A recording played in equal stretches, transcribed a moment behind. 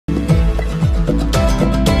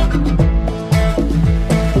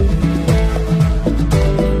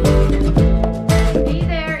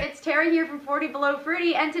Below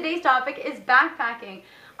Fruity, and today's topic is backpacking.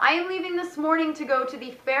 I am leaving this morning to go to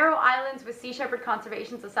the Faroe Islands with Sea Shepherd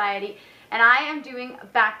Conservation Society, and I am doing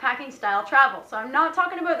backpacking style travel. So I'm not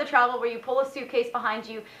talking about the travel where you pull a suitcase behind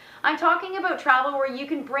you. I'm talking about travel where you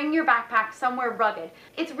can bring your backpack somewhere rugged.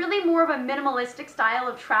 It's really more of a minimalistic style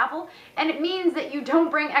of travel, and it means that you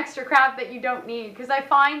don't bring extra crap that you don't need, because I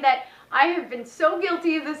find that I have been so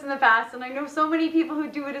guilty of this in the past, and I know so many people who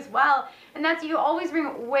do it as well, and that's you always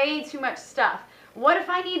bring way too much stuff. What if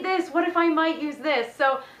I need this? What if I might use this?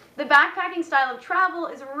 So the backpacking style of travel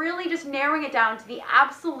is really just narrowing it down to the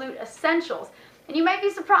absolute essentials. And you might be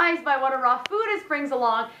surprised by what a raw foodist brings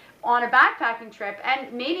along on a backpacking trip,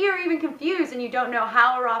 and maybe you're even confused and you don't know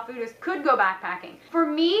how a raw foodist could go backpacking. For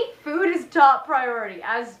me, food is top priority,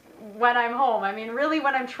 as when I'm home. I mean, really,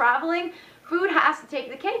 when I'm traveling, food has to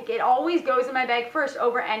take the cake. It always goes in my bag first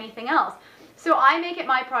over anything else. So I make it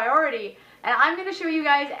my priority, and I'm going to show you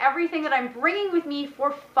guys everything that I'm bringing with me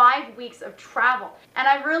for 5 weeks of travel. And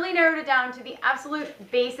I've really narrowed it down to the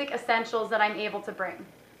absolute basic essentials that I'm able to bring.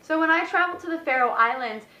 So when I travel to the Faroe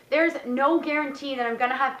Islands, there's no guarantee that I'm going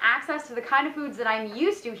to have access to the kind of foods that I'm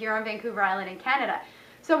used to here on Vancouver Island in Canada.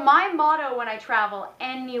 So my motto when I travel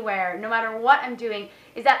anywhere, no matter what I'm doing,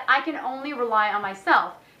 is that I can only rely on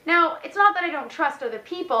myself. Now, it's not that I don't trust other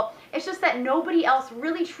people, it's just that nobody else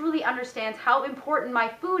really truly understands how important my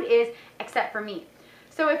food is except for me.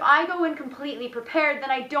 So if I go in completely prepared, then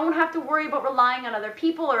I don't have to worry about relying on other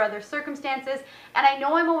people or other circumstances, and I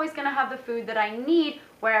know I'm always going to have the food that I need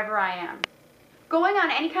wherever I am. Going on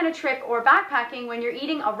any kind of trip or backpacking when you're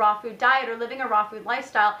eating a raw food diet or living a raw food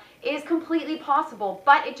lifestyle is completely possible,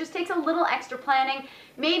 but it just takes a little extra planning,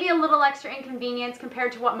 maybe a little extra inconvenience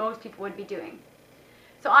compared to what most people would be doing.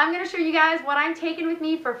 So I'm going to show you guys what I'm taking with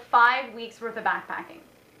me for 5 weeks worth of backpacking.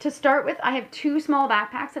 To start with, I have 2 small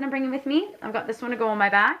backpacks that I'm bringing with me. I've got this one to go on my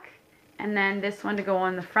back, and then this one to go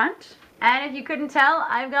on the front. And if you couldn't tell,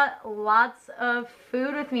 I've got lots of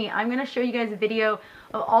food with me. I'm going to show you guys a video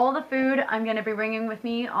of all the food I'm going to be bringing with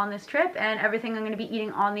me on this trip and everything I'm going to be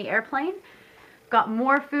eating on the airplane. Got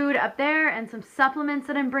more food up there and some supplements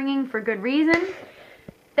that I'm bringing for good reason.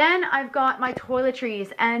 Then I've got my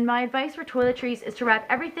toiletries, and my advice for toiletries is to wrap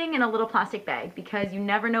everything in a little plastic bag because you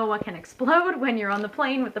never know what can explode when you're on the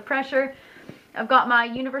plane with the pressure. I've got my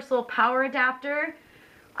universal power adapter.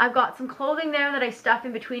 I've got some clothing there that I stuff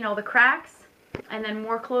in between all the cracks, and then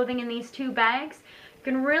more clothing in these 2 bags. You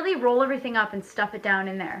can really roll everything up and stuff it down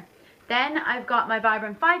in there. Then I've got my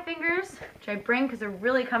Vibram 5 fingers, which I bring because they're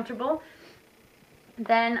really comfortable.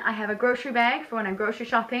 Then I have a grocery bag for when I'm grocery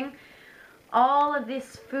shopping. All of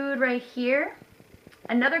this food right here.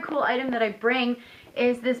 Another cool item that I bring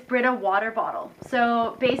is this Brita water bottle.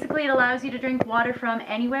 So basically it allows you to drink water from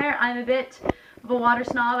anywhere. I'm a bit of a water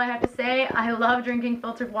snob, I have to say. I love drinking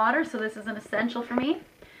filtered water, so this is an essential for me.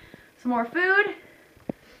 Some more food.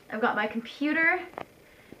 I've got my computer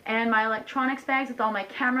and my electronics bags with all my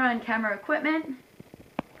camera and camera equipment.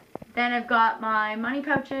 Then I've got my money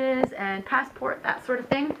pouches and passport, that sort of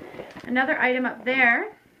thing. Another item up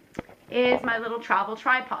there is my little travel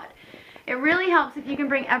tripod. It really helps if you can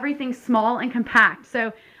bring everything small and compact.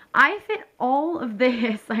 So I fit all of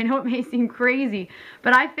this, I know it may seem crazy,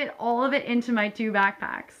 but I fit all of it into my 2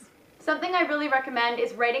 backpacks. Something I really recommend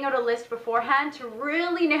is writing out a list beforehand to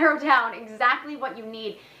really narrow down exactly what you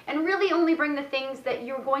need and really only bring the things that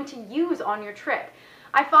you're going to use on your trip.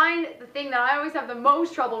 I find the thing that I always have the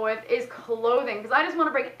most trouble with is clothing, because I just want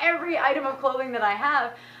to bring every item of clothing that I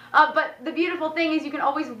have. But the beautiful thing is you can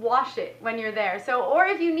always wash it when you're there. So, or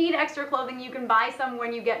if you need extra clothing, you can buy some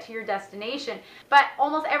when you get to your destination. But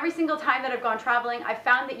almost every single time that I've gone traveling, I've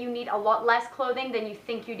found that you need a lot less clothing than you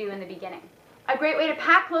think you do in the beginning. A great way to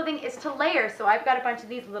pack clothing is to layer. So I've got a bunch of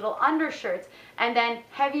these little undershirts, and then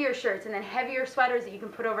heavier shirts, and then heavier sweaters that you can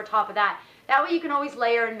put over top of that. That way you can always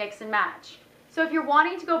layer and mix and match. So if you're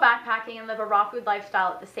wanting to go backpacking and live a raw food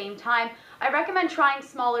lifestyle at the same time, I recommend trying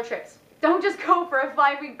smaller trips. Don't just go for a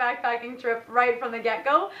 5-week backpacking trip right from the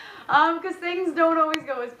get-go, because things don't always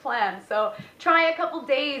go as planned. So try a couple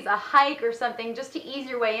days, a hike or something, just to ease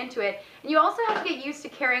your way into it. And you also have to get used to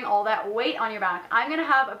carrying all that weight on your back. I'm going to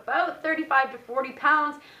have about 35 to 40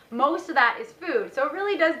 pounds. Most of that is food, so it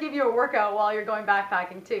really does give you a workout while you're going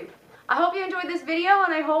backpacking too. I hope you enjoyed this video,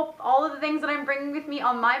 and I hope all of the things that I'm bringing with me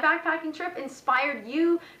on my backpacking trip inspired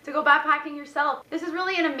you to go backpacking yourself. This is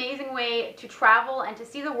really an amazing way to travel and to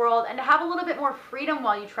see the world and to have a little bit more freedom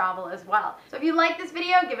while you travel as well. So if you like this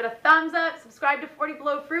video, give it a thumbs up, subscribe to 40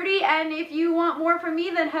 Below Fruity, and if you want more from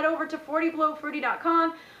me, then head over to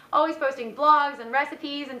 40belowfruity.com. Always posting blogs and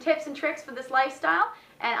recipes and tips and tricks for this lifestyle,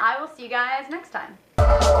 and I will see you guys next time.